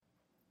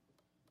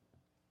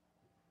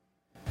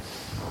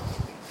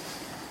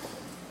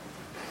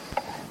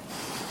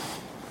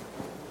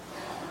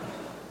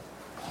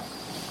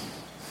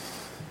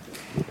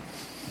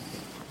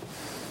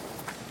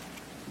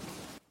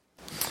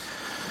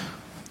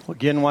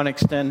Again, want to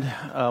extend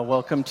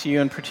welcome to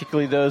you, and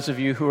particularly those of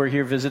you who are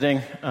here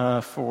visiting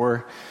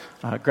for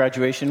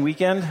graduation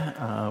weekend.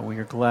 We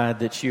are glad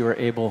that you are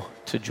able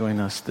to join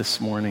us this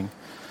morning.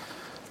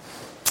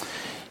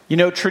 You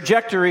know,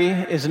 trajectory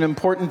is an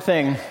important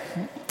thing.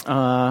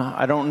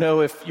 I don't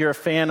know if you're a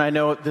fan. I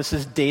know this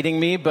is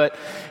dating me, but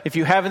if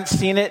you haven't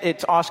seen it,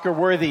 it's Oscar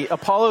worthy.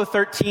 Apollo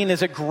 13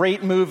 is a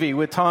great movie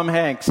with Tom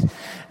Hanks.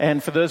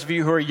 And for those of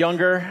you who are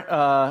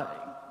younger,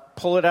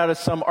 pull it out of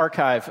some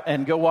archive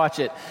and go watch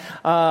it.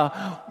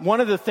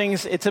 One of the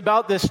things, it's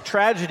about this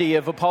tragedy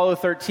of Apollo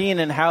 13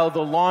 and how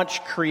the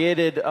launch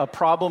created a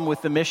problem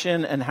with the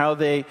mission and how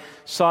they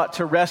sought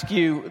to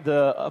rescue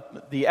the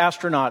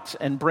astronauts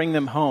and bring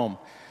them home.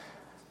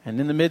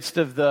 And in the midst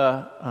of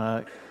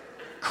the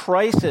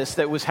crisis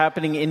that was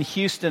happening in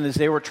Houston as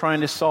they were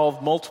trying to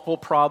solve multiple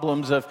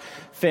problems of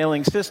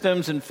failing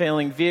systems and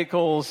failing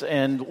vehicles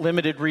and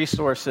limited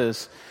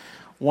resources,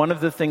 one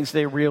of the things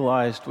they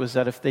realized was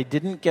that if they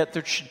didn't get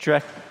their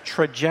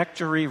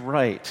trajectory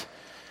right,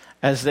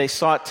 as they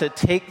sought to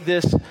take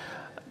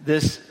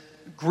this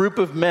group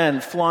of men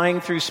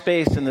flying through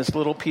space in this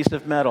little piece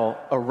of metal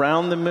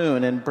around the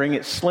moon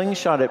and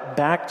slingshot it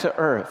back to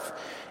Earth,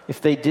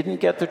 if they didn't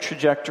get the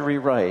trajectory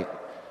right,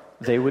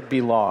 they would be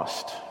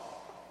lost.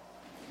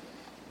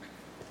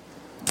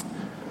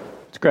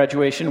 It's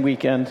graduation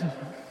weekend.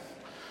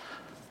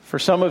 For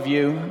some of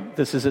you,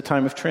 this is a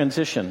time of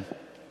transition.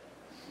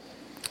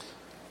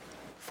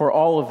 For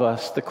all of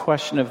us, the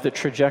question of the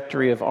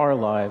trajectory of our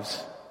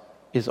lives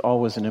is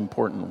always an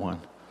important one.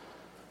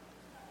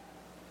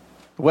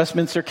 The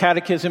Westminster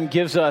Catechism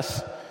gives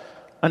us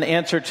an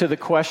answer to the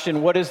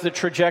question, what is the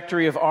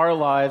trajectory of our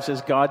lives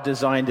as God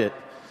designed it?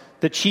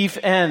 The chief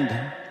end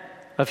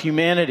of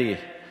humanity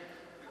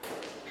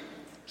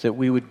is that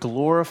we would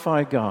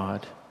glorify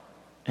God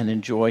and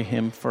enjoy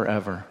Him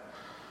forever.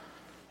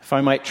 If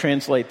I might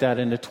translate that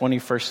into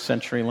 21st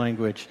century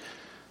language,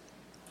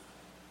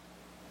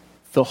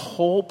 the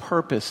whole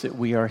purpose that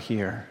we are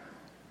here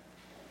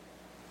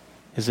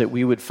is that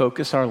we would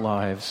focus our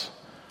lives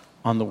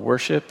on the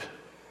worship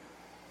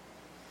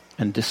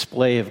and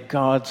display of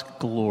God's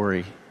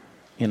glory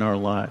in our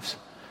lives.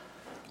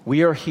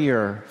 We are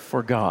here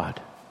for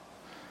God.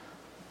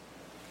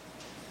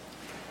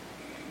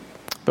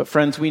 But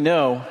friends, we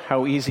know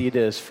how easy it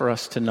is for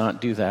us to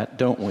not do that,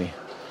 don't we?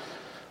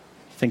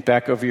 Think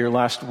back over your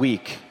last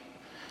week.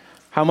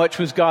 How much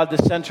was God the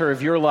center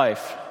of your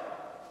life?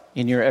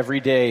 In your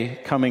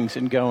everyday comings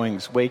and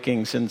goings,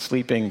 wakings and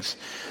sleepings,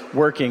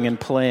 working and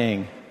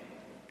playing,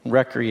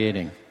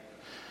 recreating.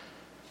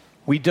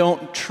 We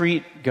don't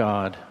treat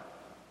God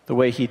the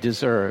way He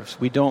deserves.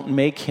 We don't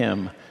make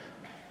Him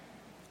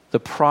the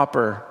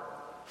proper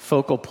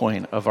focal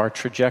point of our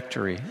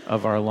trajectory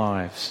of our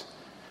lives.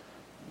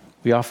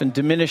 We often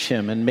diminish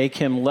Him and make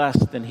Him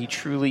less than He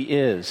truly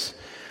is.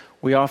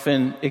 We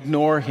often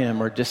ignore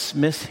Him or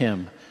dismiss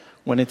Him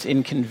when it's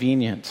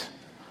inconvenient.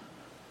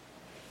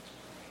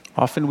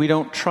 Often we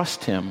don't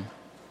trust Him,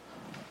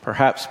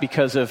 perhaps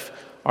because of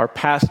our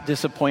past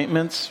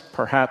disappointments,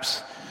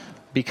 perhaps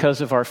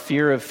because of our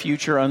fear of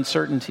future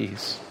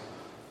uncertainties.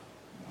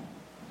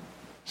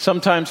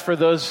 Sometimes for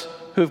those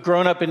who've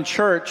grown up in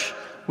church,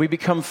 we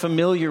become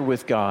familiar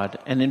with God,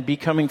 and in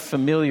becoming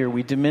familiar,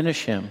 we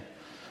diminish Him.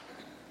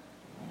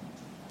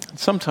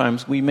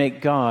 Sometimes we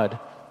make God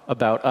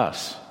about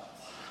us,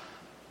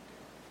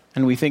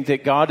 and we think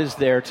that God is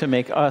there to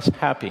make us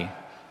happy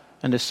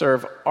and to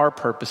serve our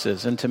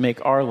purposes and to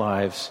make our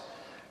lives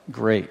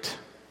great.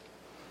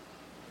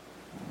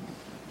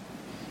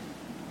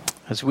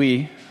 As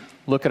we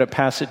look at a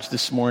passage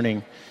this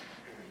morning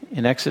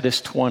in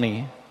Exodus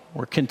 20,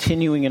 we're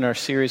continuing in our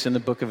series in the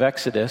book of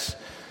Exodus.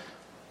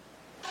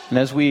 And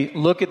as we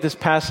look at this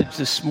passage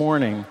this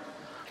morning,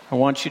 I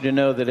want you to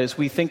know that as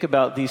we think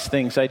about these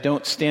things, I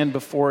don't stand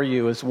before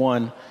you as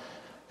one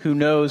who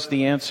knows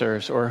the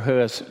answers or who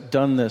has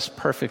done this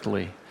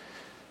perfectly.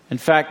 In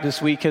fact,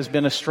 this week has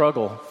been a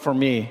struggle for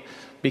me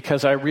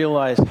because I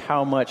realize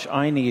how much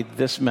I need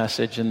this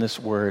message and this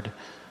word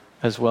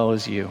as well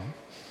as you.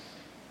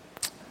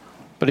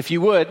 But if you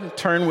would,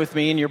 turn with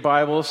me in your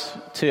Bibles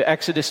to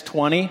Exodus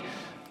 20,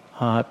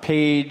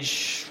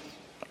 page,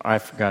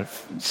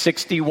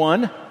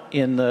 61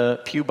 in the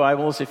Pew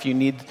Bibles if you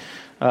need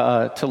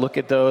to look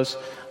at those.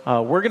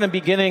 We're going to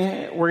begin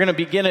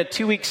a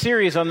 2-week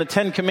series on the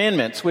Ten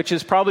Commandments, which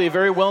is probably a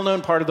very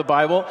well-known part of the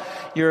Bible.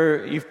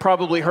 You've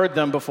probably heard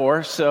them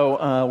before,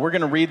 so we're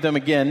going to read them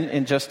again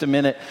in just a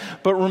minute.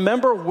 But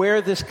remember where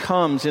this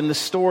comes in the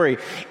story.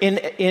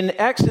 In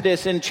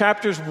Exodus, in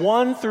chapters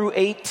 1 through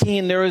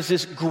 18, there is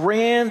this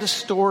grand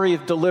story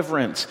of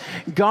deliverance.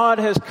 God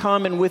has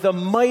come, and with a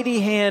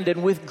mighty hand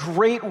and with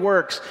great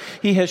works,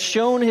 He has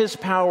shown His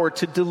power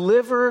to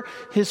deliver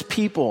His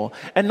people.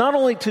 And not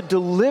only to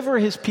deliver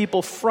His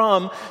people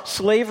from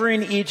slavery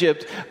in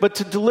Egypt, but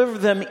to deliver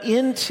them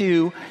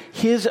into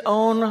His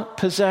own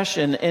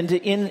possession and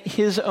in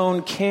His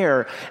own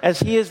care,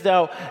 as He has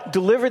now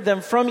delivered them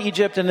from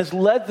Egypt and has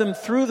led them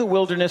through the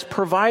wilderness,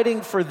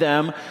 providing for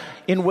them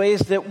in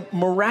ways that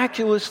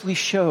miraculously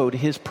showed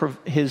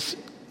His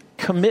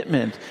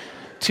commitment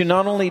to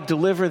not only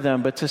deliver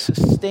them, but to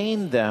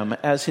sustain them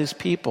as his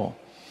people.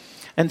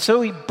 And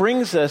so he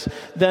brings us,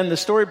 then the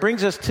story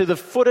brings us to the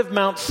foot of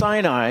Mount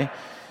Sinai.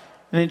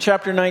 And in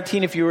chapter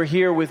 19, if you were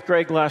here with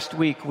Greg last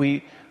week,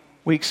 we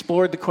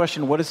explored the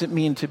question, what does it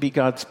mean to be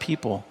God's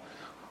people?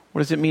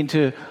 What does it mean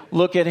to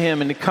look at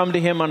him and to come to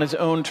him on his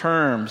own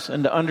terms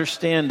and to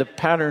understand the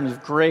pattern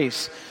of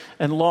grace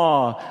and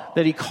law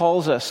that he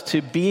calls us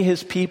to be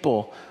his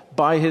people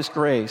by his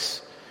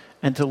grace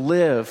and to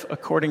live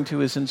according to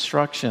his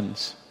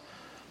instructions?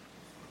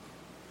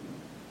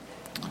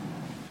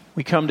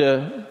 We come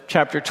to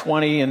chapter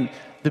 20 and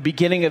the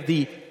beginning of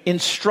the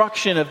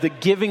instruction of the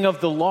giving of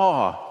the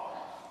law.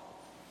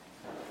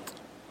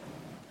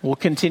 We'll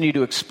continue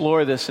to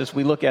explore this as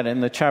we look at it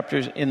in the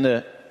chapters in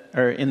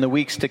the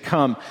weeks to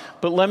come.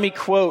 But let me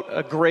quote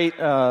a great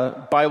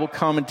Bible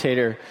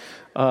commentator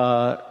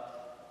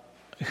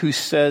who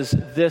says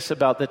this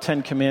about the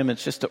Ten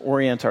Commandments, just to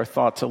orient our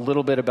thoughts a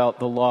little bit about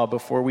the law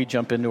before we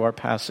jump into our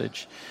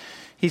passage.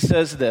 He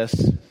says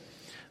this: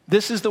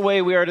 "This is the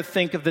way we are to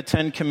think of the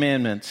Ten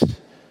Commandments,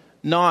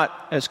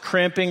 not as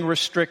cramping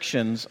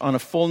restrictions on a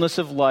fullness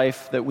of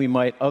life that we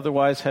might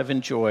otherwise have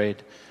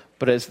enjoyed,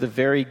 but as the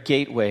very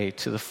gateway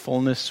to the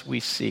fullness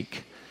we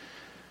seek."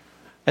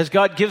 As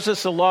God gives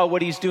us the law,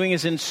 what he's doing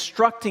is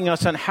instructing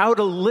us on how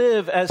to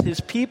live as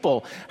his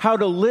people, how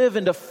to live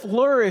and to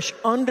flourish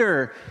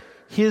under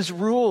his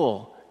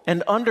rule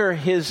and under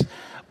his...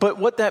 But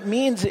what that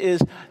means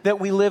is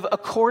that we live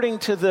according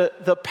to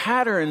the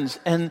patterns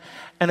and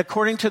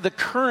according to the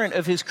current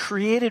of his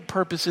created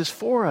purposes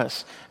for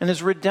us and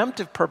his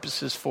redemptive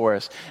purposes for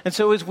us. And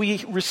so as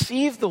we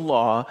receive the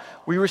law,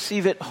 we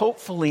receive it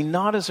hopefully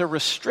not as a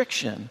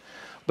restriction,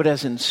 but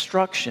as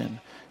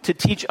instruction to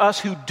teach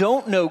us who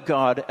don't know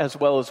God as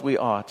well as we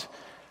ought,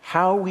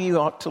 how we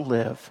ought to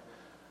live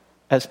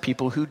as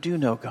people who do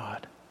know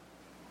God.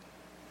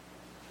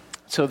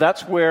 So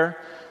that's where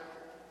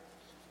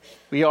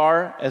we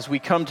are as we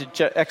come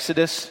to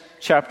Exodus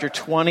chapter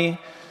 20.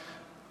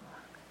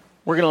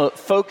 We're going to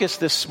focus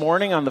this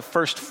morning on the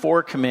first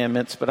 4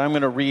 commandments, but I'm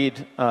going to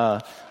read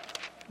a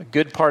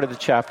good part of the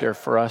chapter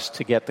for us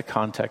to get the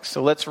context.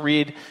 So let's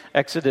read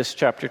Exodus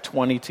chapter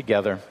 20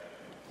 together.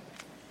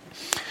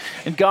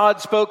 "And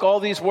God spoke all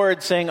these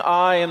words, saying,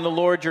 I am the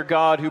Lord your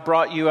God who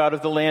brought you out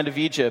of the land of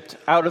Egypt,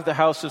 out of the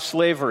house of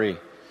slavery.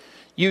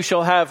 You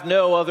shall have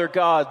no other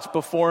gods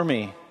before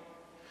me.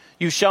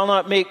 You shall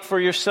not make for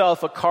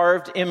yourself a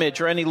carved image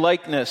or any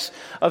likeness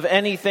of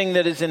anything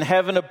that is in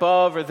heaven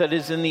above, or that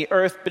is in the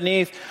earth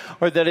beneath,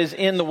 or that is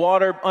in the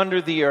water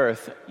under the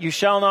earth. You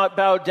shall not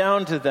bow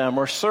down to them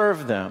or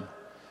serve them.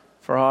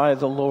 For I,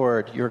 the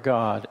Lord your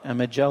God,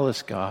 am a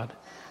jealous God,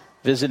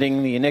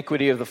 visiting the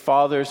iniquity of the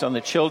fathers on the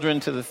children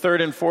to the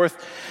 3rd and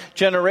 4th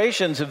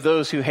generations of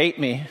those who hate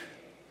me,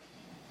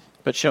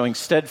 but showing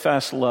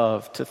steadfast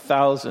love to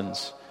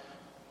thousands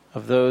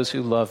of those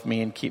who love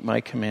me and keep my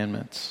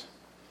commandments.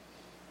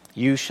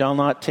 You shall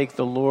not take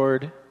the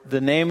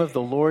name of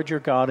the Lord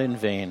your God in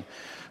vain,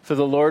 for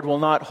the Lord will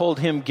not hold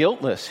him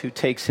guiltless who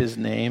takes his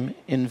name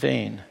in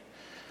vain.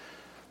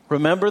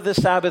 Remember the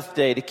Sabbath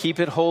day to keep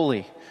it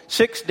holy.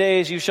 6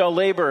 days you shall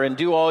labor and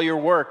do all your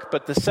work,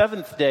 but the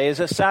 7th day is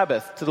a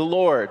Sabbath to the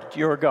Lord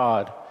your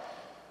God.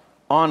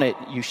 On it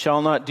you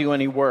shall not do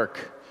any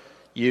work,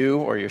 you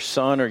or your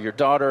son or your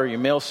daughter or your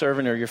male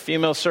servant or your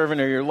female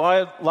servant or your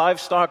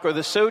livestock or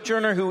the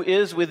sojourner who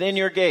is within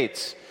your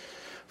gates.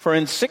 For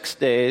in 6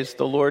 days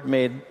the Lord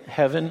made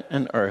heaven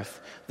and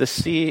earth, the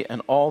sea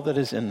and all that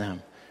is in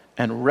them,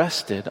 and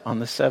rested on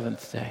the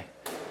 7th day.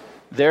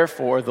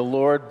 Therefore the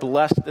Lord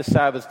blessed the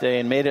Sabbath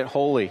day and made it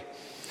holy.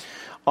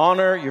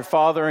 Honor your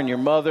father and your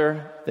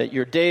mother, that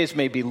your days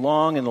may be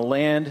long in the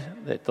land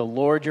that the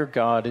Lord your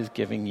God is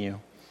giving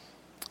you.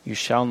 You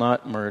shall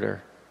not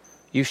murder.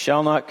 You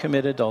shall not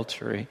commit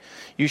adultery.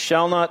 You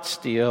shall not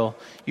steal.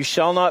 You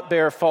shall not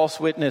bear false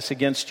witness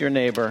against your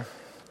neighbor.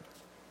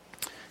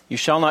 You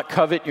shall not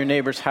covet your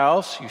neighbor's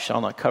house. You shall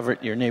not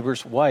covet your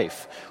neighbor's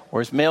wife, or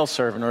his male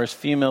servant, or his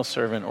female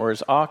servant, or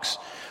his ox,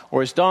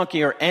 or his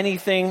donkey, or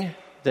anything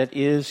that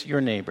is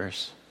your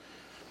neighbor's.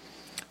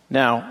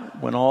 Now,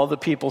 when all the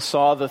people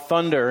saw the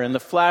thunder and the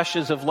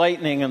flashes of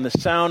lightning and the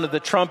sound of the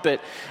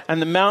trumpet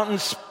and the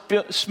mountains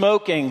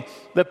smoking,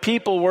 the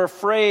people were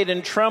afraid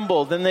and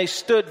trembled. Then they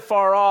stood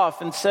far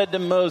off and said to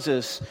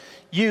Moses,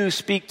 You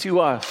speak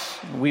to us,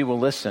 and we will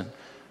listen.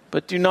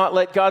 But do not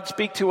let God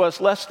speak to us,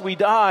 lest we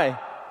die.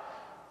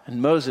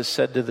 And Moses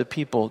said to the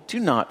people, Do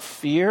not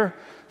fear,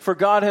 for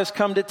God has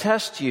come to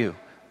test you,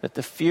 that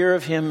the fear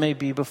of him may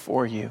be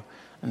before you,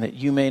 and that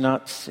you may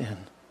not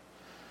sin.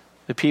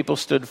 The people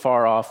stood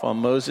far off while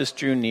Moses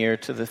drew near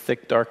to the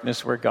thick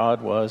darkness where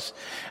God was.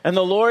 And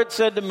the Lord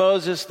said to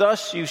Moses,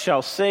 Thus you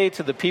shall say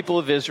to the people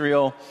of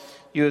Israel,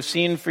 You have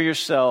seen for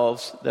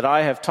yourselves that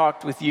I have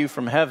talked with you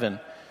from heaven.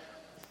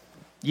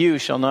 You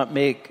shall not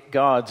make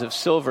gods of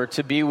silver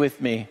to be with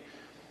me.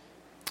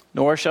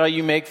 Nor shall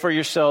you make for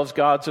yourselves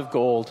gods of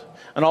gold.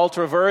 An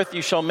altar of earth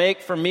you shall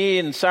make for me,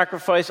 and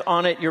sacrifice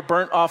on it your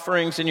burnt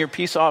offerings and your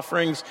peace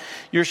offerings,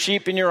 your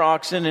sheep and your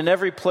oxen. In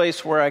every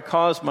place where I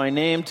cause my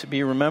name to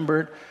be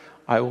remembered,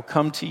 I will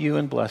come to you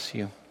and bless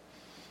you.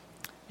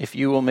 If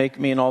you will make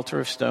me an altar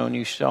of stone,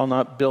 you shall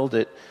not build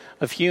it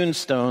of hewn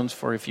stones,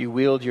 for if you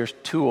wield your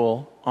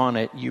tool on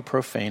it, you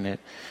profane it.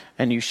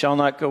 And you shall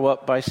not go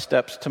up by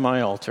steps to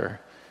my altar,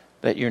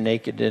 that your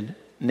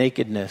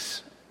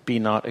nakedness be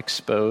not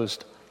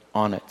exposed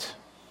on it.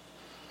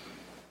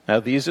 Now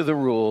these are the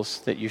rules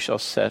that you shall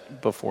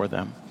set before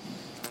them.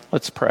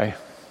 Let's pray.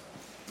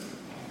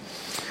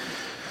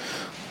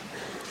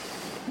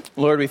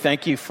 Lord, we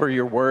thank you for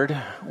your word.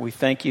 We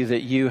thank you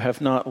that you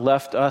have not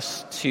left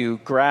us to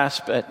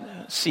grasp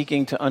at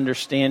seeking to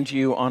understand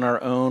you on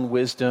our own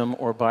wisdom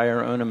or by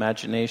our own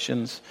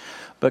imaginations.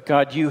 But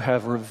God, you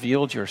have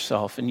revealed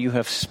yourself and you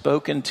have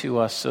spoken to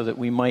us so that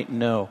we might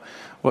know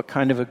what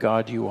kind of a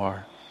God you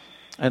are.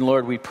 And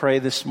Lord, we pray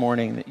this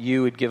morning that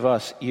you would give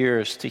us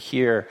ears to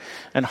hear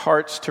and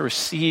hearts to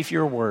receive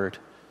your word.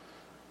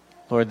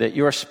 Lord, that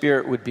your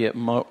Spirit would be at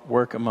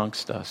work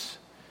amongst us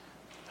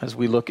as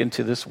we look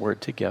into this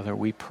word together.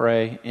 We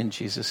pray in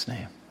Jesus'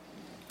 name.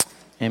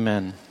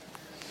 Amen.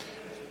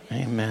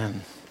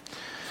 Amen.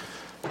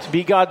 To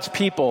be God's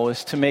people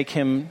is to make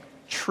him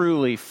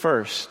truly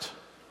first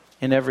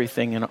in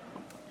everything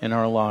in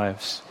our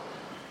lives.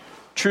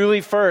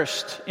 Truly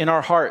first in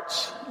our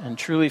hearts and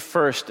truly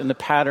first in the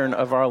pattern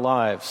of our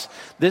lives.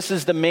 This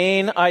is the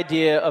main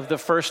idea of the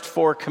first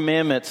 4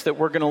 commandments that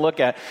we're going to look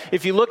at.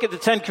 If you look at the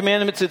 10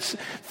 commandments, it's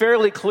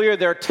fairly clear.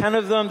 There are 10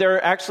 of them. There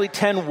are actually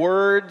 10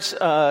 words,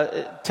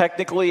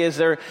 technically, as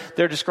they're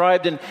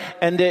described.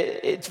 And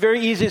it's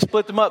very easy to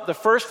split them up. The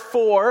first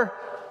 4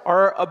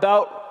 are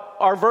about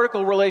our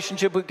vertical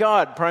relationship with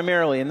God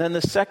primarily. And then the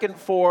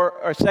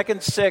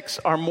second 6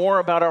 are more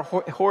about our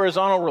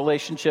horizontal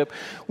relationship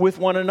with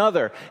one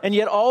another. And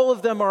yet all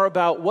of them are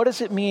about what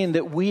does it mean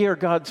that we are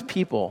God's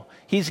people?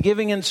 He's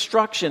giving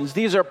instructions.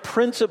 These are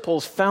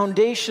principles,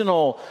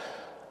 foundational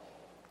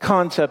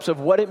concepts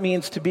of what it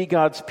means to be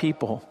God's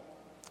people.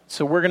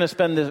 So we're going to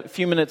spend a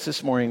few minutes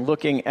this morning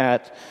looking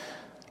at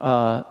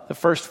the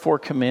first 4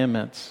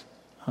 commandments.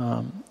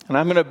 And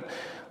I'm going to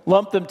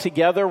lump them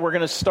together. We're going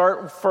to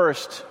start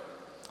first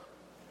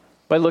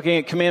by looking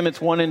at commandments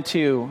 1 and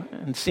 2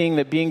 and seeing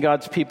that being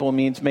God's people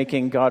means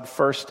making God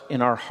first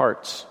in our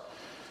hearts.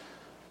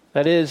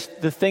 That is,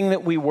 the thing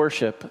that we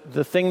worship,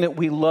 the thing that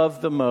we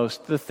love the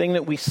most, the thing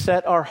that we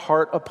set our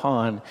heart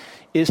upon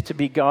is to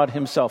be God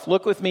himself.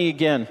 Look with me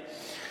again.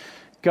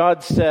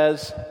 God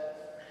says,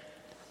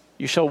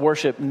 "You shall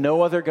worship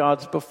no other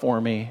gods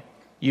before me.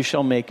 You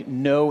shall make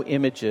no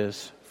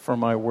images for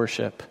my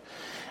worship."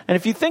 And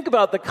if you think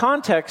about the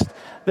context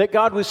that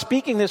God was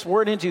speaking this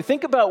word into,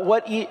 think about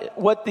what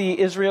the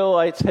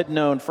Israelites had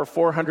known for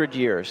 400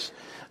 years.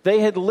 They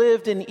had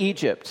lived in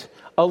Egypt,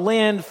 a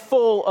land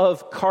full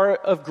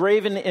of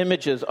graven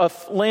images, a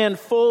land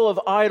full of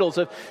idols,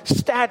 of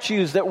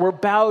statues that were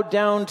bowed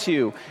down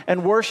to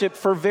and worshipped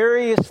for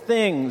various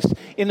things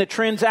in the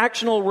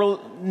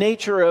transactional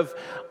nature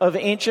of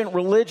ancient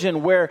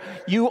religion, where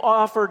you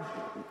offer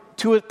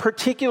to a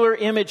particular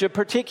image, a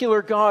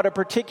particular God, a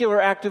particular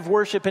act of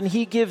worship, and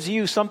he gives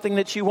you something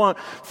that you want: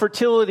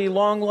 fertility,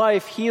 long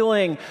life,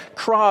 healing,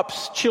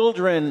 crops,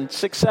 children,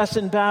 success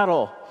in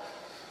battle.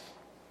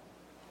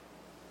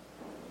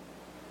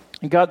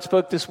 And God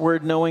spoke this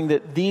word knowing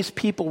that these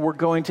people were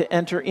going to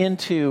enter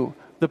into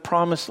the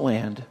promised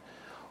land,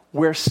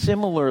 where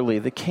similarly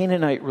the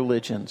Canaanite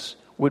religions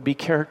would be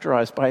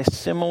characterized by a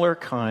similar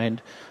kind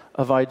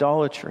of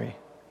idolatry.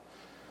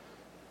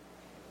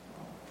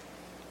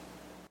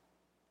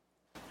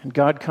 And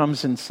God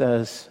comes and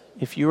says,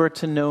 if you are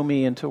to know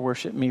me and to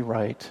worship me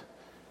right,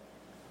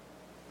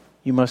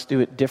 you must do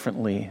it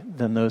differently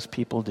than those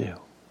people do.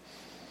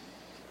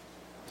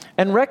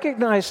 And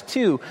recognize,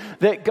 too,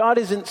 that God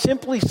isn't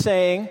simply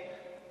saying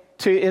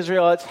to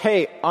Israelites,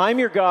 hey, I'm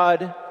your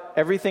God,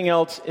 everything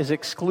else is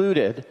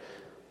excluded.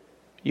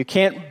 You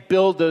can't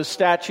build those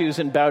statues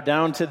and bow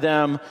down to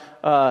them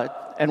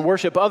and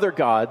worship other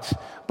gods.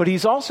 But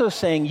he's also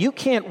saying, you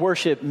can't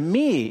worship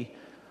me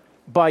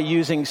by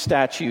using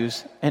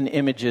statues and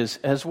images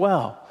as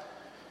well.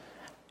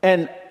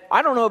 And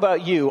I don't know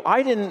about you,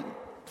 I didn't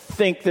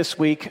think this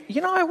week,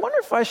 I wonder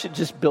if I should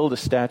just build a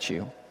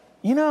statue.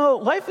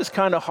 Life is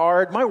kind of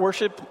hard. My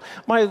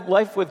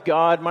life with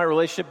God, my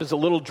relationship is a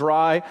little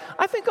dry.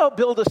 I think I'll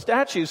build a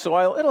statue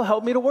so it'll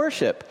help me to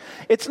worship.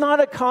 It's not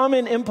a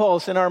common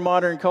impulse in our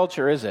modern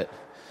culture, is it?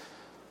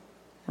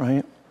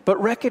 Right?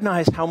 But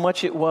recognize how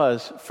much it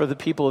was for the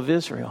people of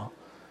Israel.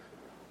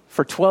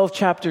 For 12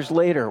 chapters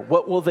later,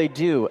 what will they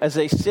do as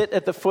they sit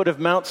at the foot of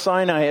Mount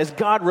Sinai, as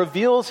God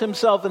reveals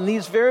himself in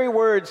these very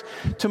words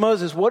to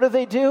Moses? What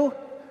do?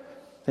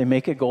 They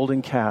make a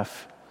golden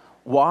calf.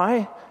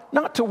 Why?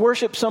 Not to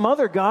worship some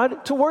other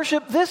God, to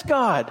worship this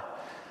God.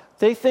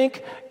 They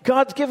think,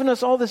 God's given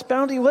us all this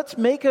bounty, let's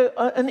make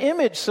an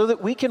image so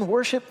that we can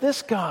worship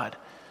this God.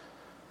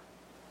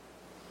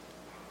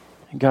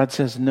 And God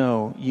says,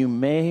 no, you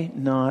may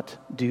not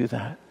do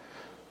that.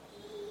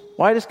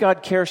 Why does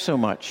God care so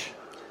much?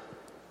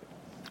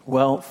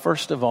 Well,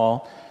 first of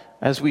all,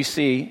 as we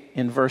see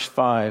in verse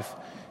 5,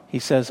 he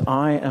says,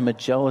 I am a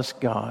jealous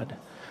God.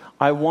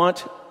 I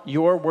want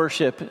your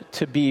worship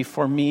to be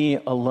for me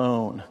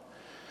alone.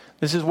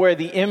 This is where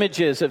the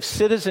images of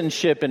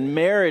citizenship and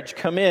marriage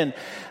come in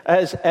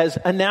as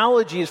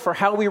analogies for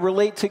how we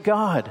relate to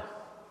God.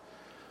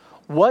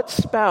 What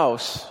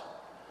spouse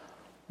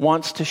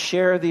wants to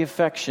share the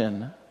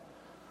affection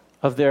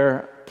of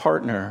their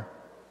partner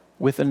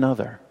with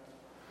another?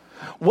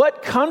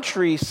 What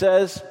country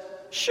says,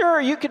 sure,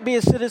 you could be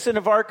a citizen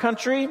of our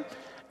country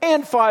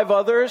and 5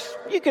 others.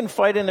 You can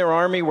fight in their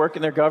army, work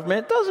in their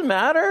government. It doesn't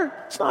matter.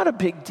 It's not a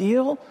big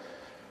deal.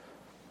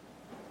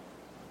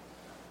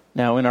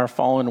 Now, in our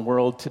fallen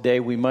world today,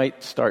 we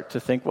might start to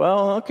think,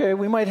 well, okay,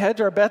 we might hedge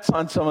our bets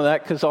on some of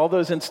that because all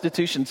those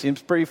institutions seems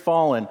pretty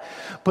fallen.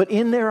 But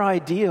in their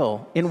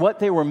ideal, in what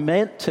they were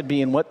meant to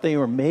be and what they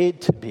were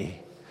made to be,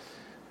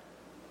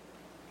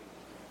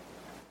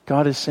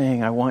 God is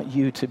saying, I want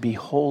you to be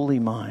wholly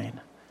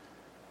mine.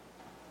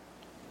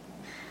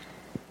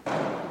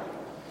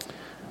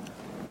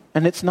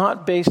 And it's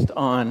not based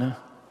on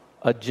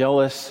a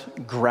jealous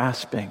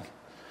grasping.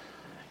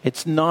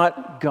 It's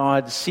not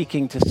God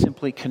seeking to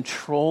simply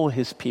control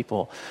his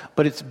people,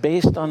 but it's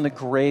based on the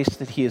grace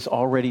that he has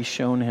already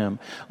shown him.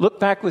 Look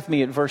back with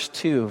me at verse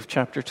 2 of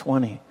chapter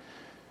 20. Do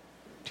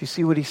you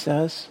see what he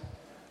says?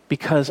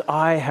 Because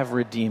I have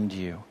redeemed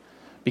you.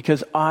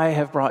 Because I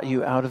have brought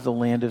you out of the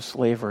land of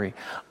slavery.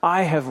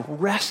 I have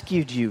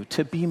rescued you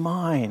to be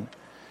mine.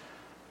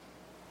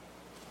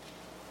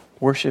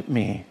 Worship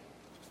me.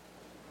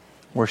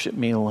 Worship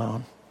me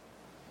alone.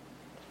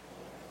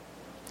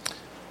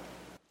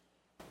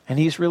 And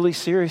he's really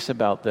serious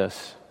about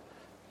this.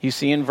 You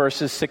see in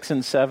verses 6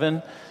 and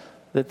 7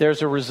 that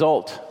there's a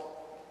result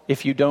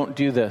if you don't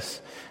do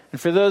this. And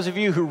for those of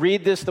you who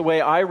read this the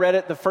way I read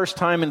it the first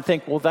time and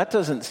think, well, that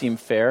doesn't seem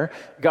fair.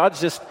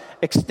 God's just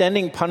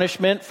extending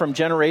punishment from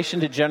generation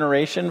to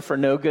generation for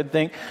no good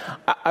thing.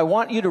 I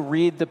want you to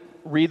read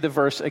the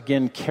verse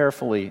again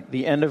carefully,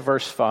 the end of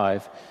verse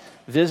 5.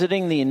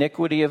 Visiting the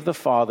iniquity of the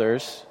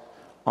fathers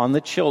on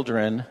the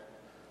children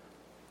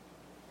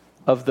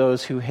of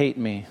those who hate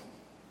me.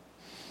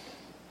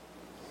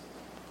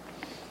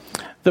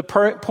 The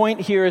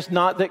point here is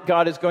not that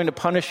God is going to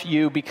punish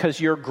you because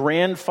your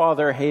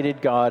grandfather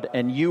hated God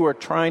and you are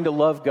trying to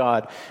love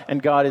God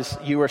and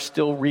you are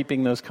still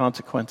reaping those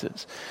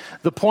consequences.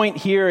 The point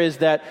here is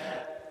that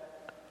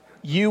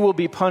you will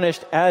be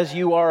punished as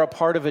you are a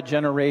part of a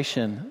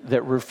generation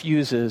that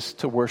refuses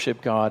to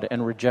worship God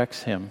and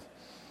rejects him.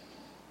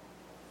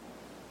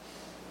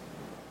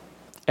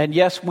 And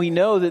yes, we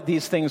know that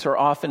these things are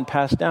often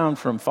passed down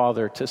from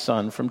father to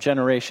son, from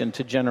generation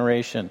to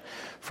generation,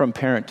 from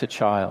parent to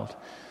child.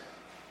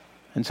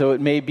 And so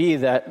it may be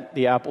that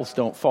the apples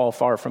don't fall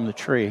far from the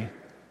tree,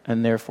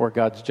 and therefore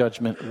God's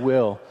judgment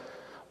will.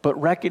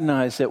 But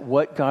recognize that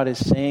what God is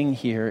saying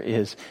here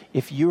is,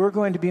 if you are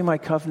going to be my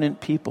covenant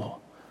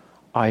people,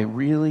 I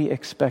really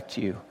expect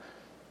you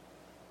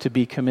to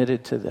be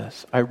committed to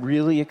this. I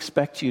really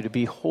expect you to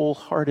be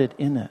wholehearted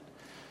in it.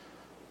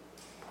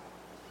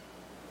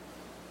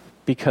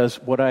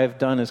 Because what I have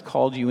done is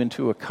called you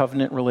into a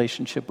covenant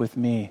relationship with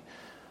me.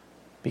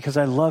 Because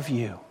I love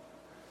you.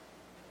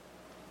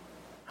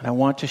 And I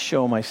want to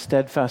show my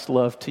steadfast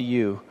love to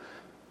you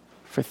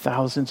for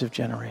thousands of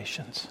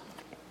generations.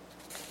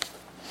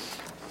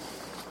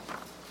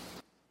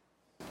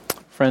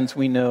 Friends,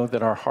 we know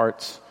that our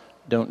hearts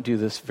don't do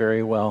this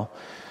very well.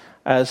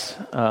 As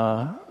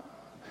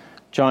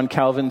John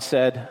Calvin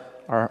said,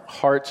 our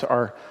hearts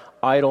are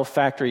idol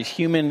factories.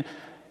 Human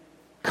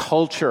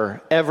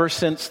culture, ever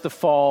since the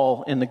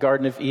fall in the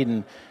Garden of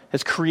Eden,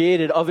 has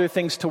created other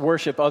things to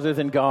worship other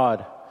than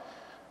God.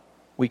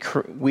 We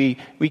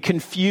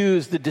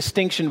confuse the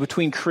distinction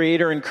between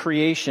creator and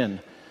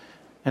creation.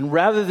 And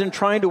rather than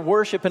trying to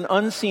worship an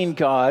unseen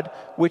God,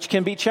 which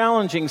can be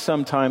challenging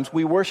sometimes,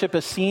 we worship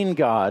a seen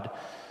God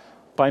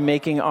by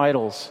making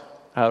idols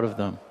out of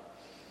them.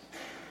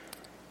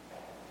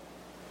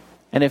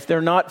 And if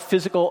they're not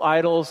physical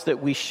idols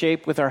that we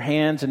shape with our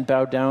hands and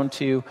bow down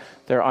to,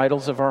 they're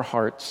idols of our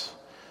hearts.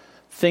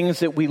 Things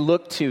that we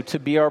look to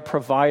be our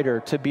provider,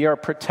 to be our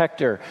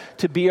protector,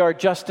 to be our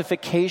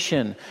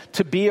justification,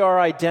 to be our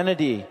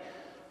identity,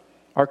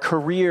 our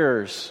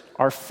careers,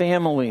 our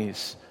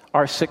families,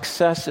 our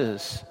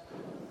successes.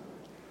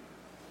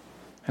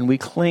 And we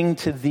cling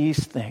to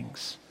these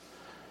things.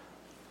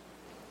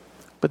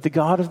 But the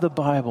God of the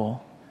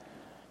Bible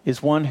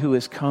is one who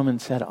has come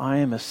and said, I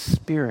am a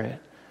spirit.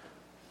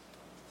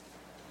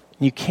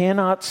 You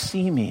cannot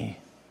see me,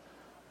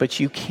 but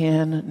you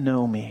can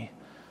know me.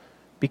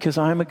 Because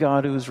I'm a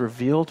God who has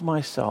revealed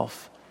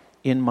myself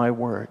in my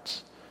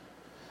words.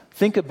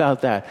 Think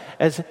about that.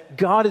 As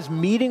God is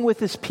meeting with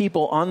his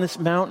people on this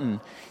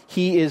mountain,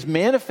 he is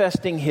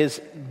manifesting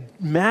his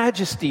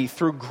majesty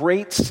through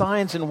great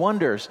signs and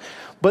wonders.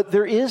 But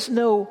there is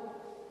no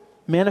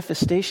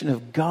manifestation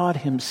of God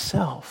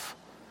himself.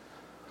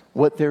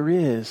 What there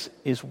is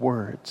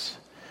words.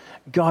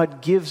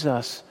 God gives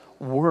us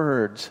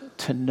words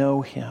to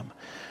know him.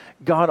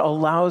 God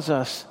allows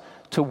us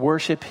to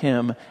worship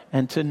him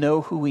and to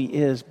know who he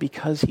is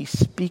because he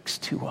speaks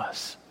to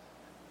us.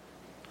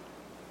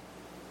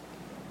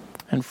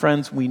 And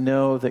friends, we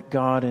know that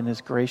God in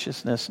his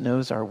graciousness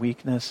knows our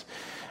weakness.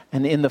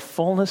 And in the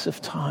fullness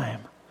of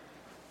time,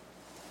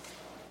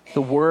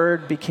 the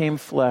Word became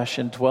flesh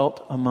and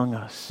dwelt among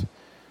us.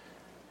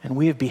 And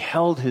we have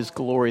beheld his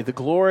glory, the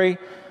glory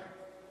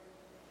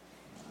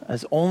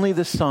as only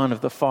the Son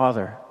of the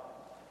Father,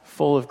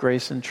 full of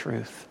grace and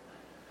truth.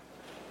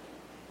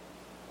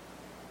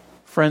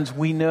 Friends,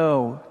 we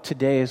know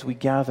today as we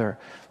gather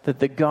that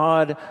the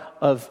God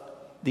of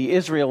the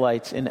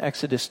Israelites in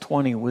Exodus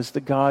 20 was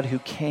the God who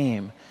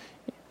came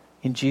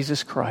in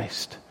Jesus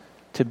Christ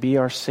to be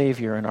our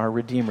Savior and our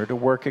Redeemer, to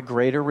work a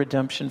greater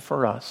redemption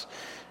for us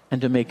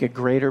and to make a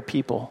greater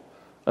people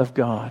of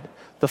God.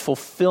 The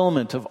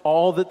fulfillment of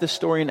all that the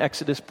story in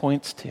Exodus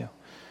points to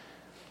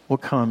will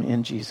come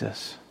in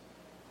Jesus.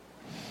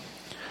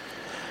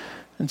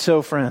 And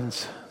so,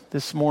 friends,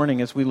 this morning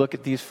as we look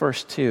at these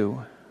first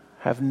two,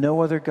 have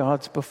no other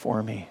gods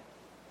before me.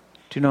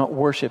 Do not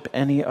worship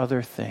any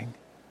other thing.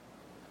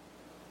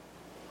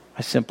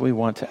 I simply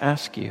want to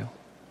ask you,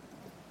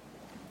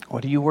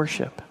 what do you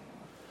worship?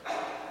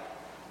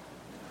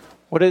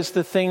 What is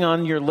the thing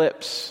on your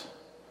lips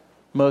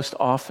most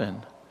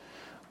often?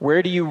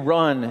 Where do you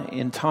run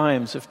in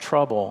times of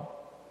trouble?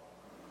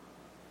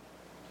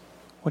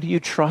 What do you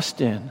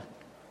trust in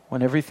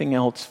when everything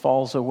else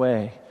falls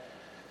away?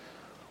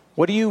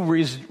 What do you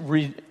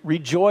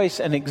rejoice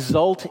and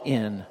exult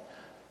in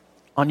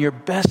on your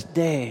best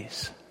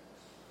days?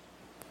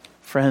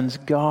 Friends,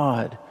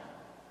 God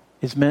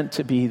is meant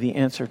to be the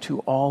answer to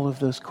all of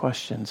those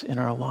questions in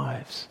our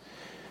lives.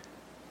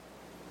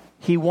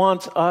 He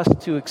wants us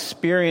to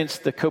experience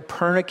the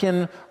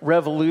Copernican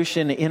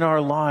revolution in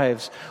our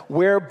lives,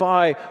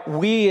 whereby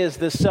we as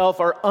the self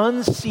are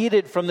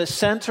unseated from the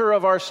center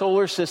of our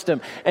solar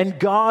system, and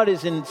God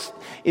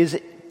is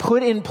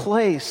put in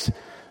place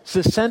as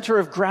the center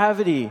of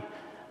gravity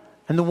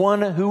and the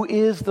one who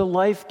is the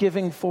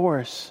life-giving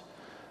force.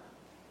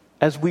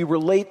 As we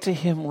relate to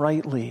him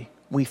rightly,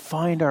 we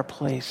find our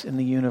place in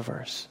the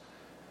universe.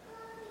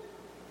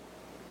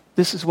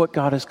 This is what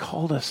God has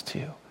called us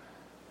to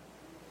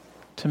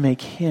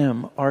make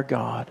him our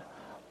God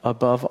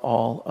above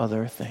all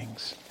other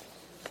things.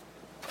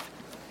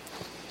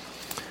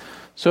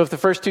 So if the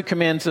first two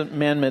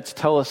commandments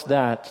tell us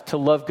that, to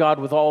love God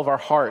with all of our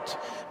heart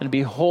and to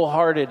be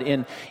wholehearted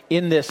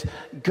in this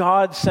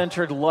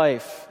God-centered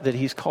life that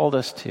he's called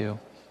us to,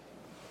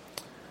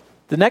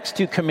 the next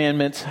two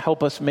commandments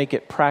help us make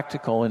it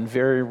practical in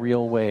very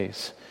real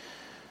ways.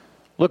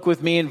 Look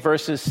with me in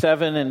verses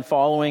 7 and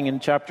following in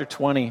chapter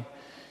 20.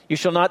 You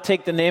shall not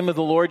take the name of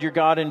the Lord your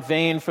God in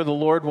vain, for the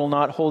Lord will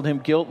not hold him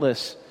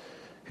guiltless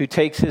who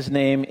takes his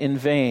name in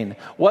vain.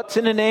 What's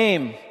in a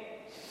name?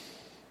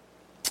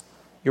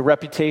 Your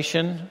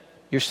reputation,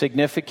 your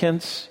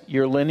significance,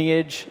 your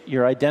lineage,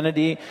 your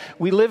identity.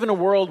 We live in a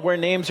world where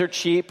names are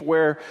cheap,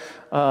 where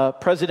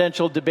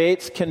presidential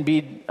debates can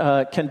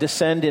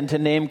descend into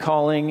name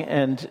calling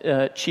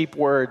and cheap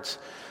words.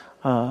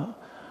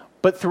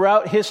 But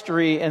throughout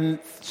history, and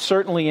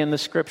certainly in the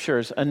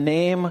scriptures, a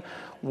name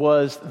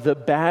was the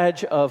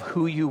badge of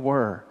who you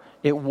were.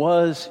 It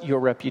was your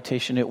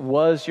reputation. It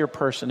was your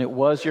person. It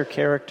was your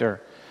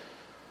character.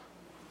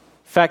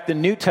 In fact, the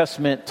New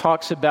Testament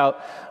talks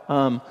about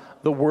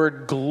the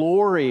word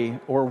glory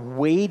or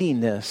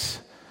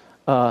weightiness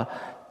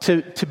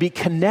to be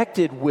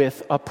connected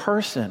with a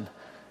person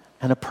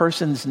and a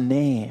person's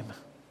name.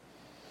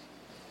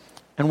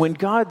 And when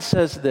God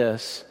says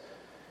this,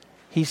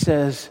 he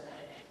says,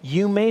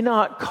 you may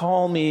not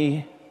call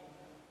me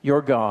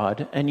your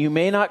God, and you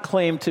may not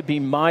claim to be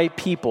my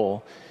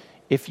people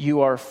if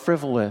you are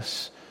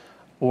frivolous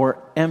or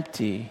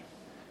empty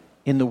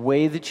in the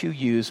way that you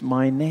use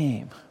my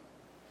name.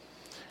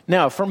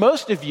 Now, for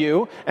most of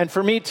you, and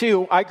for me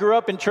too, I grew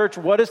up in church.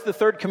 What does the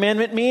third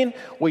commandment mean?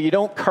 Well, you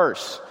don't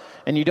curse,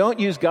 and you don't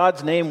use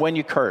God's name when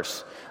you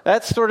curse.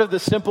 That's sort of the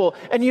simple,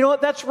 and you know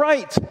what? That's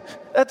right.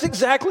 That's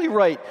exactly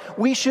right.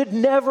 We should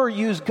never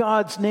use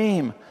God's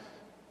name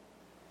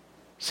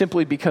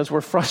simply because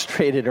we're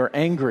frustrated or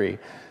angry,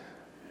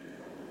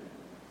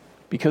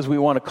 because we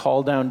want to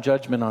call down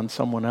judgment on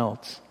someone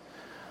else.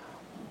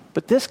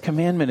 But this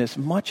commandment is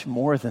much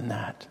more than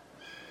that.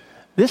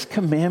 This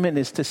commandment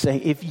is to say,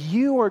 if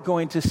you are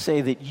going to say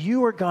that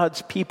you are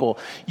God's people,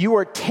 you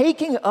are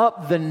taking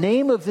up the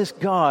name of this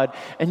God,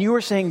 and you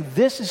are saying,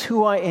 this is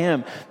who I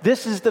am.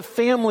 This is the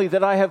family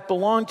that I have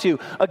belonged to.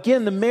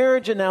 Again, the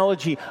marriage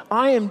analogy,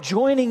 I am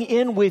joining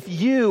in with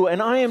you,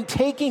 and I am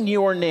taking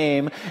your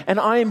name, and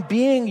I am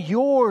being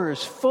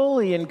yours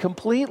fully and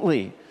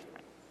completely.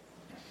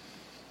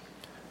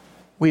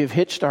 We have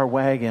hitched our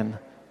wagon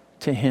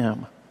to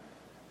him,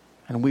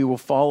 and we will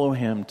follow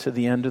him to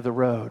the end of the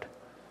road.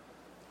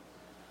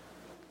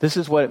 This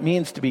is what it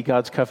means to be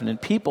God's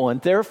covenant people, and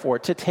therefore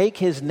to take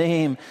his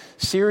name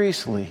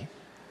seriously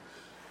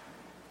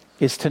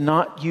is to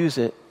not use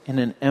it in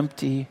an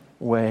empty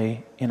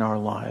way in our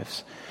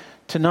lives,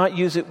 to not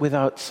use it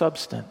without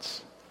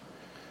substance.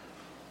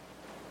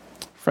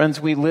 Friends,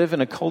 we live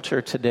in a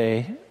culture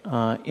today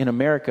in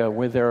America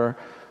where there are,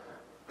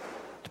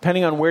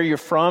 depending on where you're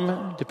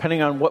from,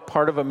 depending on what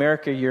part of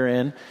America you're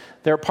in,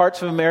 there are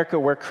parts of America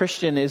where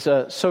Christian is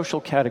a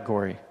social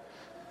category.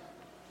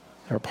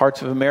 There are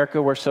parts of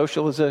America where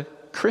social is a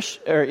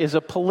Christian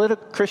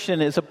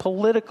is a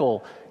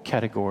political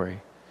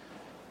category.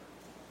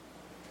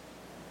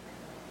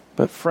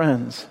 But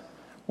friends,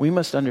 we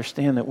must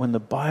understand that when the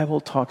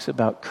Bible talks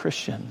about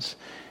Christians,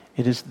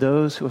 it is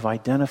those who have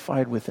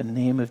identified with the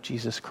name of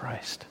Jesus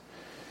Christ.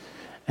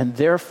 And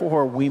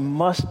therefore, we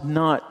must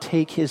not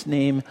take his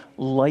name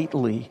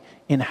lightly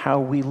in how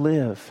we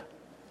live.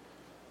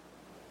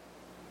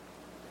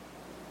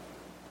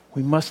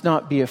 We must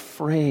not be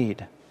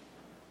afraid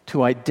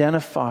to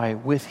identify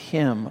with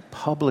him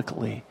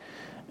publicly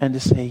and to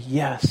say,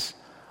 yes,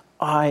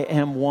 I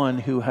am one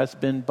who has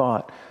been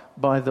bought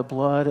by the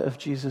blood of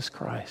Jesus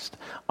Christ.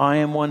 I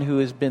am one who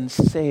has been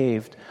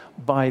saved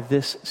by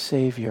this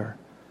Savior.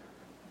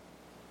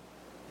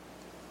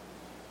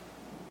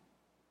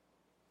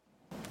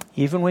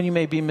 Even when you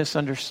may be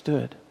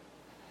misunderstood,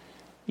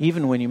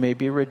 even when you may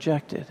be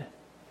rejected,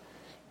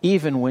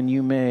 even when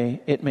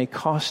it may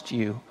cost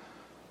you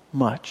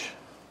much.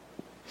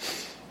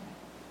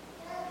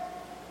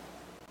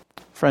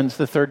 Friends,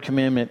 the third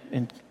commandment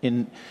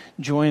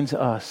joins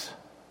us.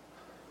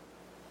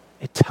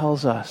 It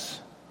tells us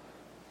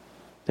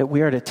that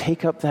we are to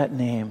take up that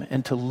name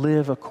and to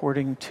live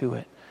according to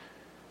it.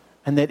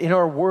 And that in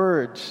our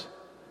words,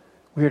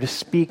 we are to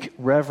speak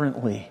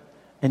reverently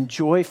and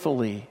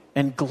joyfully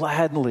and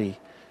gladly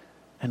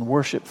and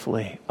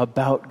worshipfully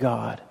about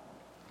God.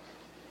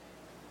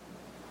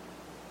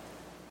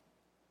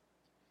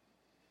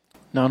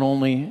 Not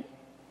only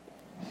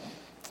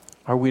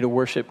are we to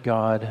worship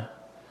God,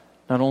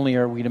 not only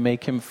are we to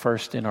make him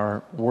first in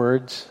our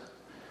words,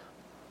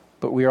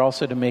 but we are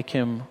also to make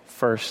him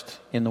first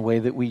in the way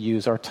that we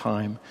use our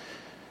time.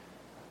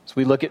 As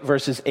we look at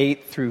verses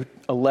 8 through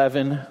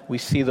 11, we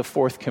see the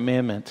fourth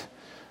commandment.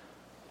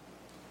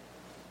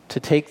 To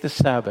take the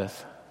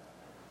Sabbath,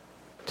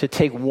 to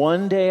take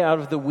one day out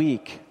of the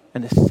week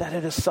and to set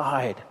it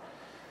aside.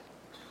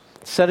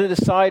 Set it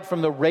aside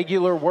from the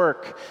regular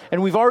work.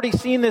 And we've already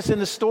seen this in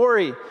the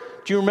story.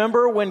 Do you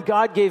remember when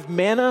God gave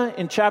manna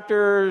in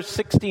chapter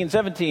 17,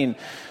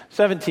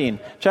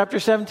 chapter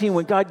 17,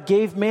 when God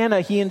gave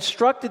manna, he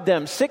instructed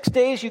them, 6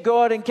 days you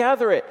go out and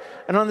gather it.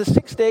 And on the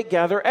sixth day,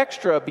 gather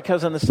extra,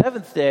 because on the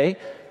seventh day,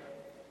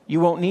 you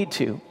won't need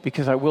to,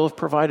 because I will have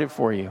provided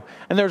for you.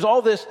 And there's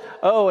all this,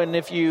 and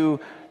if you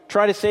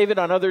try to save it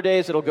on other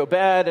days, it'll go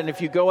bad. And if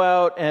you go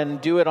out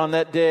and do it on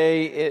that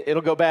day,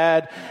 it'll go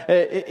bad.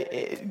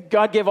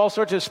 God gave all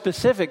sorts of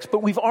specifics,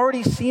 but we've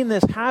already seen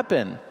this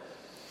happen.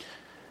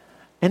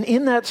 And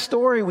in that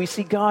story, we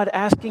see God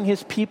asking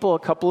his people a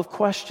couple of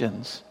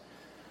questions.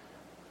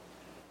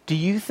 Do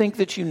you think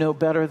that you know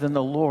better than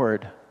the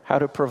Lord how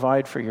to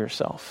provide for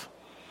yourself?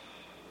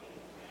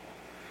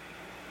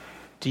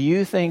 Do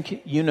you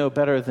think you know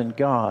better than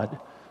God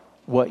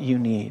what you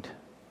need?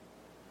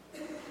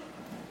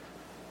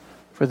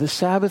 For the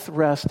Sabbath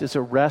rest is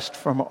a rest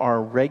from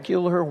our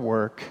regular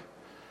work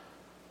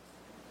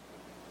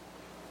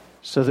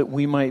so that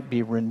we might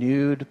be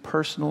renewed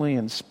personally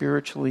and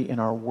spiritually in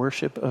our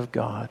worship of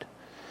God.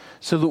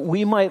 So that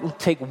we might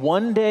take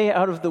one day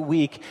out of the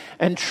week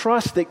and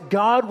trust that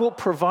God will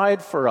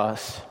provide for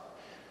us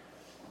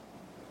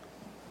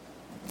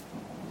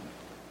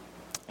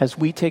as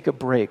we take a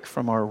break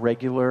from our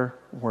regular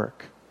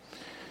work.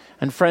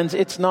 And friends,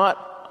 it's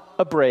not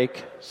a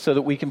break so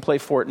that we can play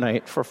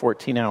Fortnite for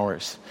 14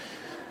 hours.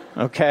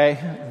 Okay?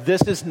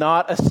 This is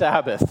not a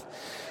Sabbath.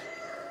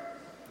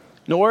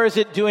 Nor is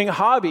it doing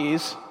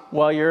hobbies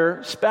while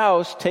your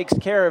spouse takes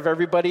care of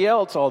everybody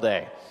else all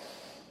day.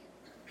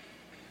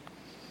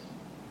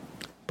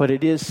 But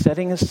it is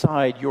setting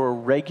aside your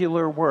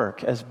regular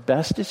work as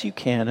best as you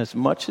can, as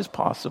much as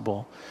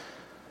possible,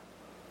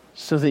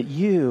 so that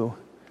you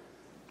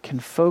can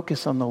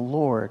focus on the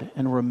Lord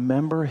and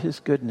remember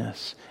his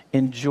goodness,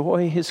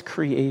 enjoy his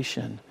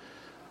creation,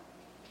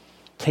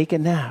 take a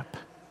nap,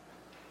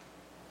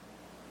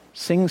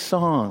 sing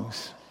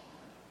songs,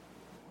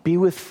 be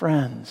with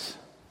friends.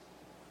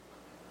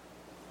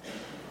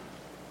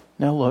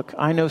 Now look,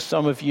 I know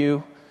some of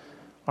you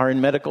are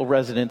in medical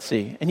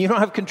residency and you don't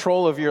have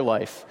control of your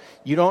life.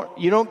 You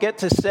don't get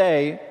to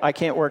say, I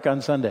can't work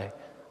on Sunday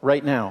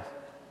right now.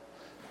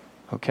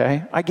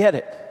 Okay? I get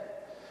it.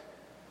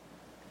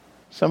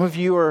 Some of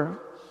you are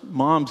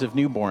moms of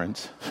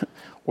newborns.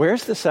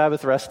 Where's the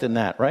Sabbath rest in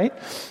that, right?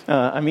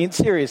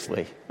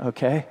 Seriously,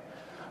 okay?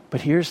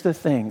 But here's the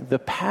thing. The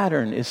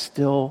pattern is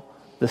still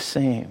the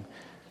same.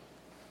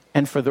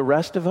 And for the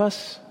rest of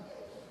us,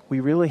 we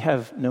really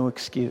have no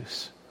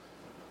excuse.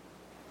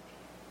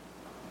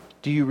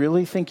 Do you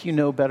really think you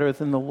know better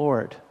than the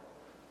Lord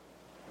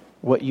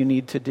what you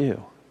need to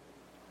do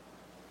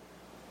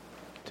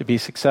to be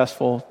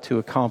successful, to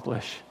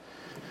accomplish?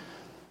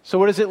 So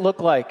what does it look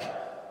like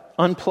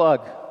Unplug.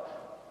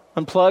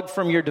 Unplug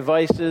from your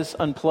devices,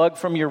 unplug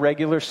from your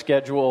regular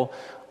schedule,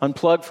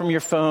 unplug from your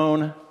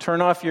phone,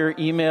 turn off your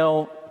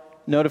email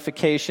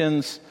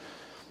notifications.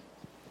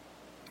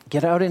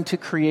 Get out into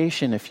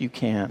creation if you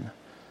can.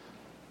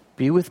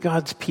 Be with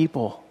God's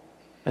people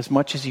as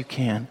much as you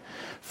can.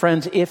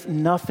 Friends, if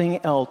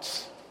nothing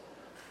else,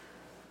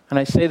 and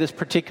I say this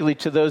particularly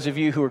to those of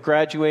you who are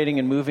graduating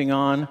and moving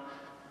on,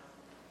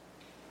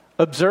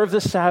 observe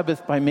the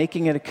Sabbath by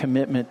making it a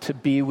commitment to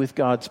be with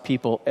God's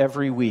people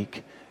every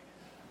week.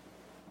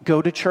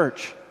 Go to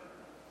church.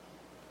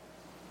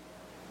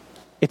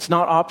 It's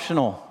not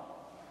optional.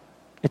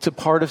 It's a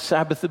part of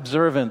Sabbath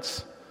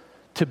observance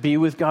to be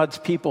with God's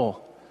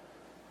people.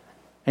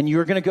 And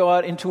you're going to go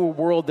out into a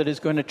world that is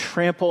going to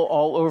trample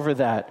all over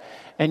that.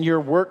 And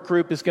your work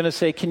group is going to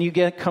say, can you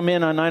come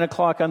in on 9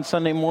 o'clock on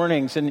Sunday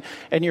mornings? And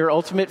your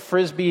ultimate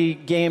Frisbee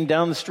game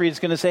down the street is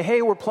going to say,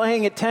 hey, we're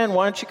playing at 10.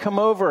 Why don't you come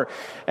over?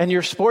 And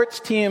your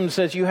sports teams,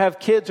 as you have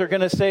kids, are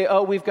going to say,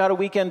 oh, we've got a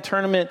weekend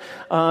tournament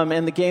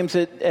and the game's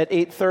at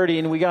 8:30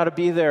 and we got to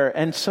be there.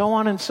 And so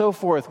on and so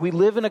forth. We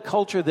live in a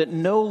culture that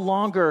no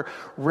longer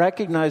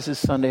recognizes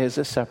Sunday as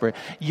a separate.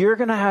 You're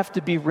going to have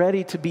to be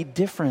ready to be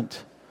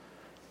different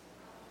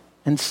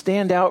and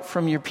stand out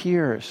from your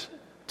peers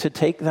to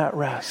take that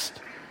rest.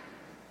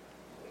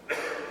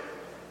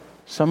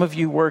 Some of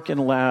you work in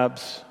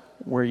labs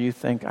where you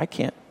think, I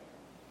can't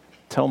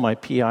tell my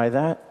PI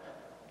that.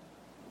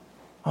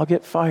 I'll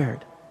get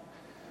fired.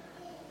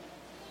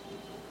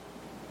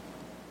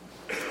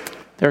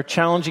 There are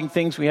challenging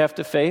things we have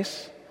to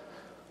face.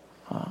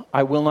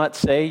 I will not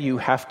say you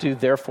have to,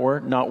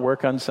 therefore, not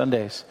work on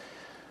Sundays.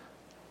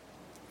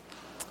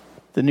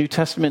 The New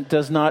Testament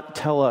does not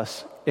tell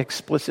us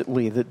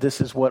explicitly that this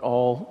is what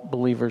all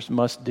believers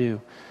must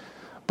do.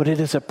 But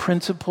it is a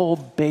principle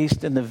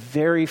based in the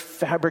very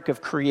fabric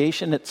of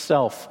creation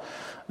itself,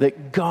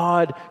 that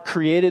God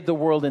created the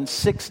world in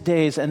 6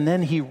 days and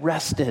then he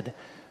rested.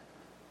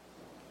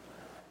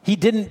 He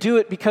didn't do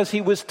it because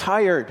he was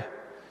tired.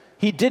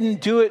 He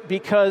didn't do it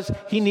because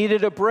he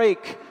needed a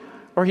break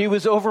or he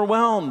was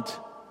overwhelmed.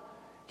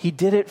 He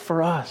did it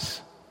for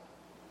us.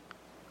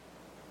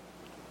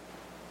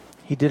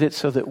 He did it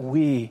so that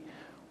we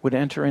would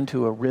enter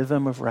into a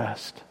rhythm of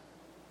rest.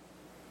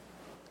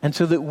 And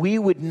so that we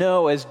would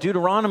know, as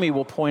Deuteronomy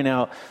will point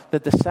out,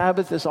 that the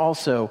Sabbath is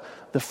also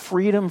the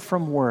freedom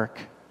from work,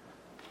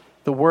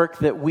 the work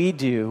that we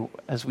do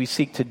as we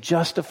seek to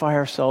justify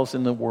ourselves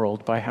in the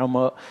world by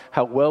how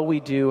well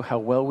we do, how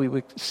well we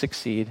would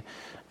succeed,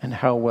 and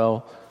how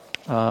well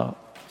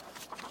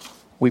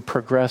we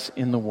progress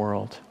in the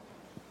world.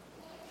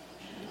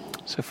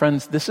 So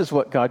friends, this is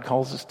what God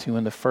calls us to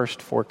in the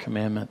first 4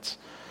 commandments.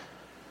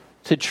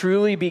 To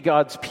truly be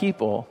God's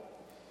people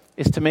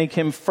is to make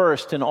him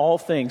first in all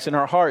things, in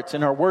our hearts,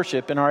 in our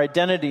worship, in our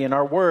identity, in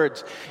our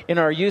words, in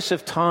our use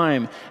of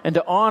time, and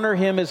to honor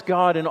him as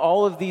God in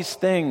all of these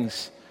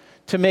things,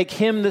 to make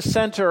him the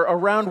center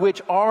around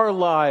which our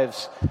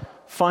lives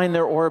find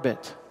their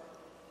orbit.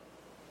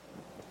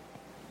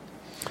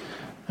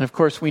 And of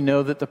course, we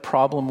know that the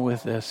problem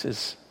with this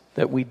is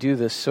that we do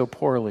this so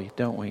poorly,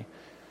 don't we?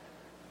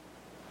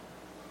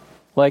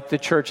 Like the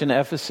church in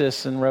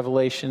Ephesus in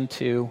Revelation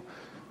 2,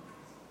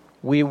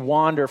 we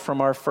wander from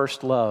our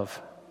first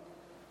love.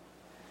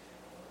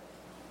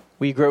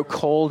 We grow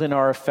cold in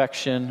our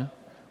affection.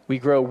 We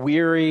grow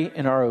weary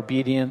in our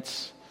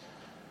obedience.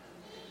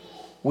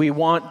 We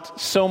want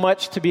so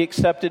much to be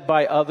accepted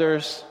by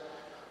others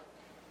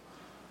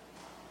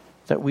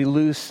that we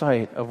lose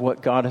sight of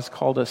what God has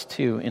called us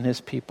to in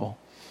his people.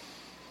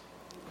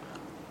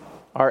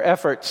 Our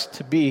efforts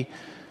to be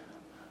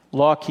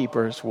law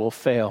keepers will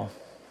fail.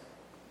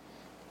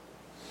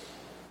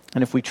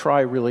 And if we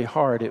try really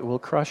hard, it will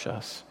crush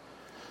us.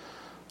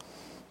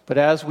 But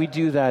as we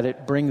do that,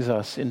 it brings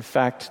us, in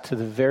fact, to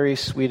the very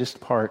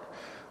sweetest part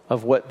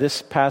of what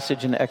this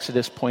passage in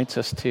Exodus points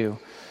us to.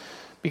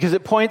 Because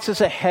it points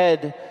us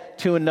ahead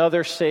to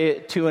another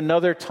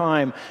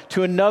time,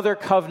 to another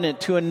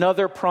covenant, to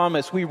another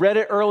promise. We read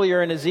it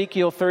earlier in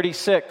Ezekiel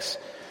 36.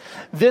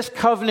 This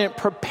covenant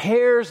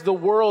prepares the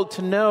world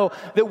to know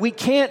that we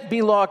can't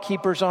be law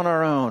keepers on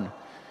our own.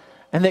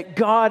 And that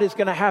God is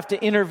going to have to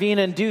intervene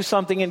and do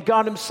something. And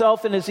God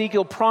himself in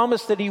Ezekiel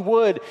promised that he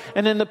would.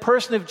 And in the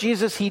person of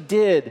Jesus, he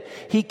did.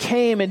 He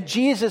came, and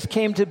Jesus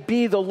came to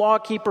be the law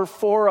keeper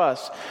for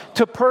us,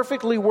 to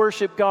perfectly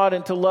worship God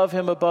and to love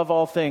him above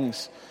all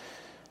things.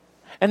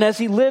 And as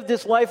he lived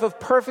this life of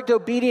perfect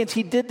obedience,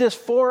 he did this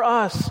for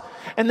us.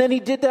 And then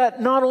he did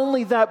that, not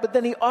only that, but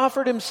then he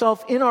offered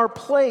himself in our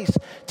place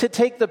to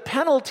take the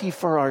penalty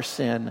for our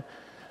sin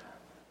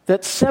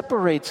that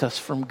separates us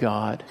from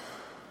God,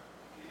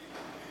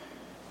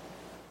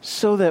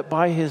 so that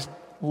by his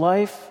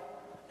life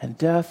and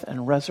death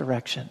and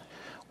resurrection,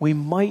 we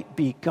might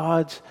be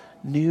God's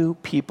new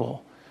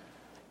people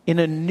in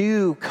a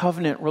new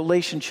covenant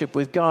relationship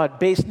with God,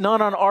 based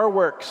not on our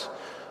works,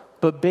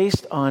 but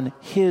based on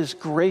his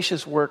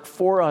gracious work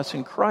for us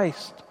in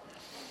Christ.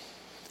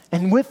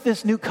 And with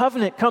this new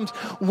covenant comes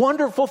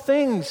wonderful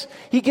things.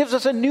 He gives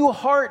us a new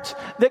heart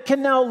that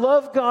can now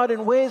love God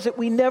in ways that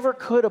we never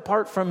could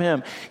apart from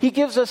him. He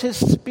gives us his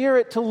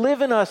Spirit to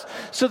live in us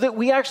so that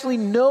we actually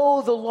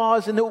know the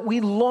laws and that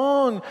we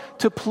long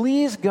to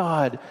please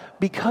God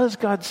because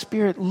God's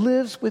Spirit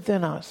lives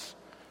within us.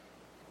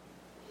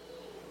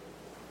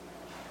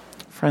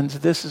 Friends,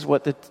 this is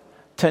what the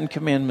Ten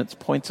Commandments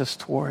points us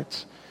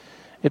towards.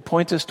 It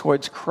points us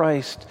towards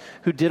Christ,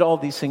 who did all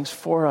these things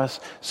for us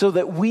so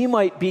that we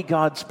might be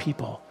God's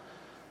people.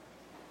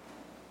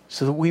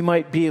 So that we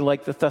might be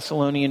like the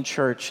Thessalonian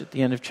church at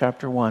the end of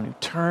chapter 1, who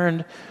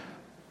turned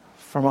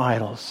from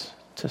idols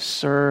to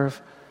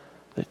serve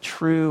the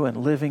true and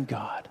living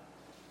God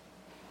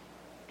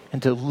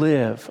and to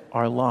live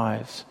our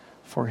lives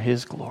for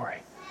his glory.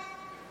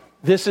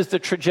 This is the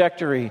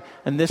trajectory,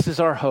 and this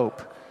is our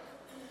hope.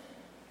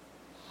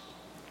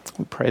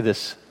 We pray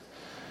this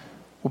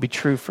will be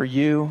true for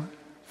you,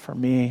 for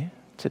me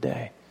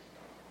today.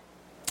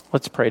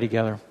 Let's pray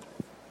together.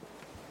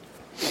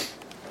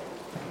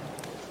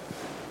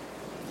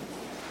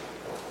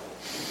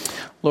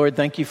 Lord,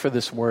 thank you for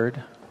this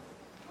word.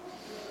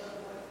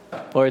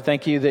 Lord,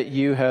 thank you that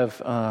you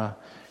have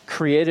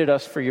created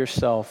us for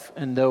yourself,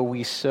 and though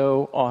we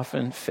so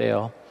often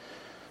fail,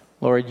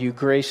 Lord, you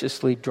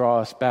graciously draw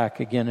us back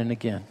again and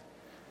again.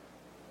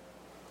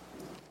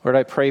 Lord,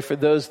 I pray for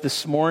those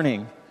this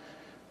morning,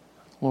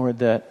 Lord,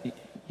 that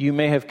you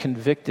may have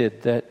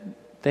convicted that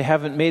they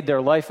haven't made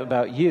their life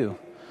about you.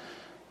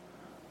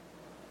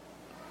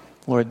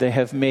 Lord, they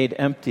have made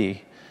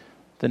empty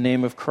the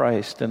name of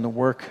Christ and the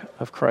work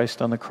of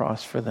Christ on the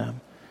cross for them.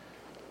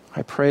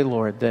 I pray,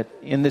 Lord, that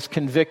in this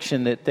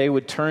conviction that they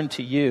would turn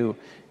to you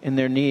in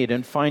their need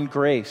and find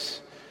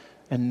grace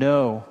and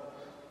know,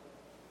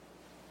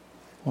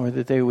 Lord,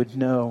 that they would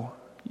know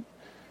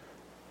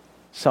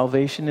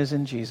salvation is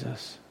in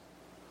Jesus.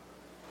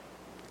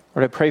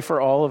 Lord, I pray for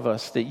all of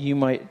us that you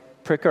might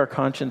prick our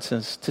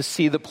consciences to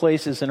see the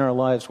places in our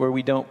lives where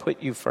we don't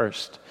put you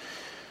first,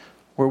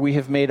 where we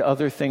have made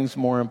other things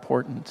more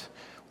important,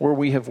 where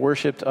we have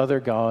worshiped other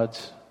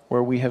gods,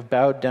 where we have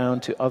bowed down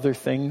to other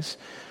things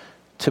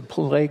to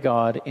play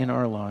God in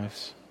our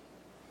lives.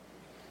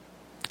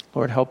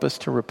 Lord, help us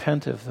to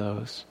repent of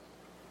those.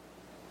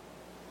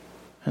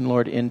 And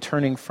Lord, in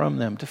turning from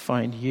them, to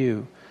find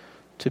you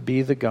to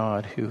be the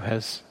God who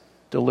has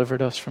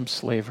delivered us from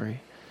slavery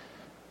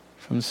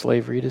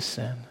to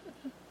sin,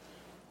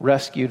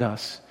 rescued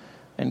us,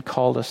 and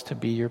called us to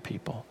be your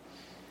people.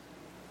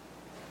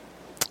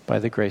 By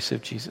the grace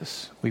of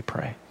Jesus, we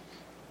pray.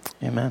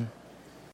 Amen.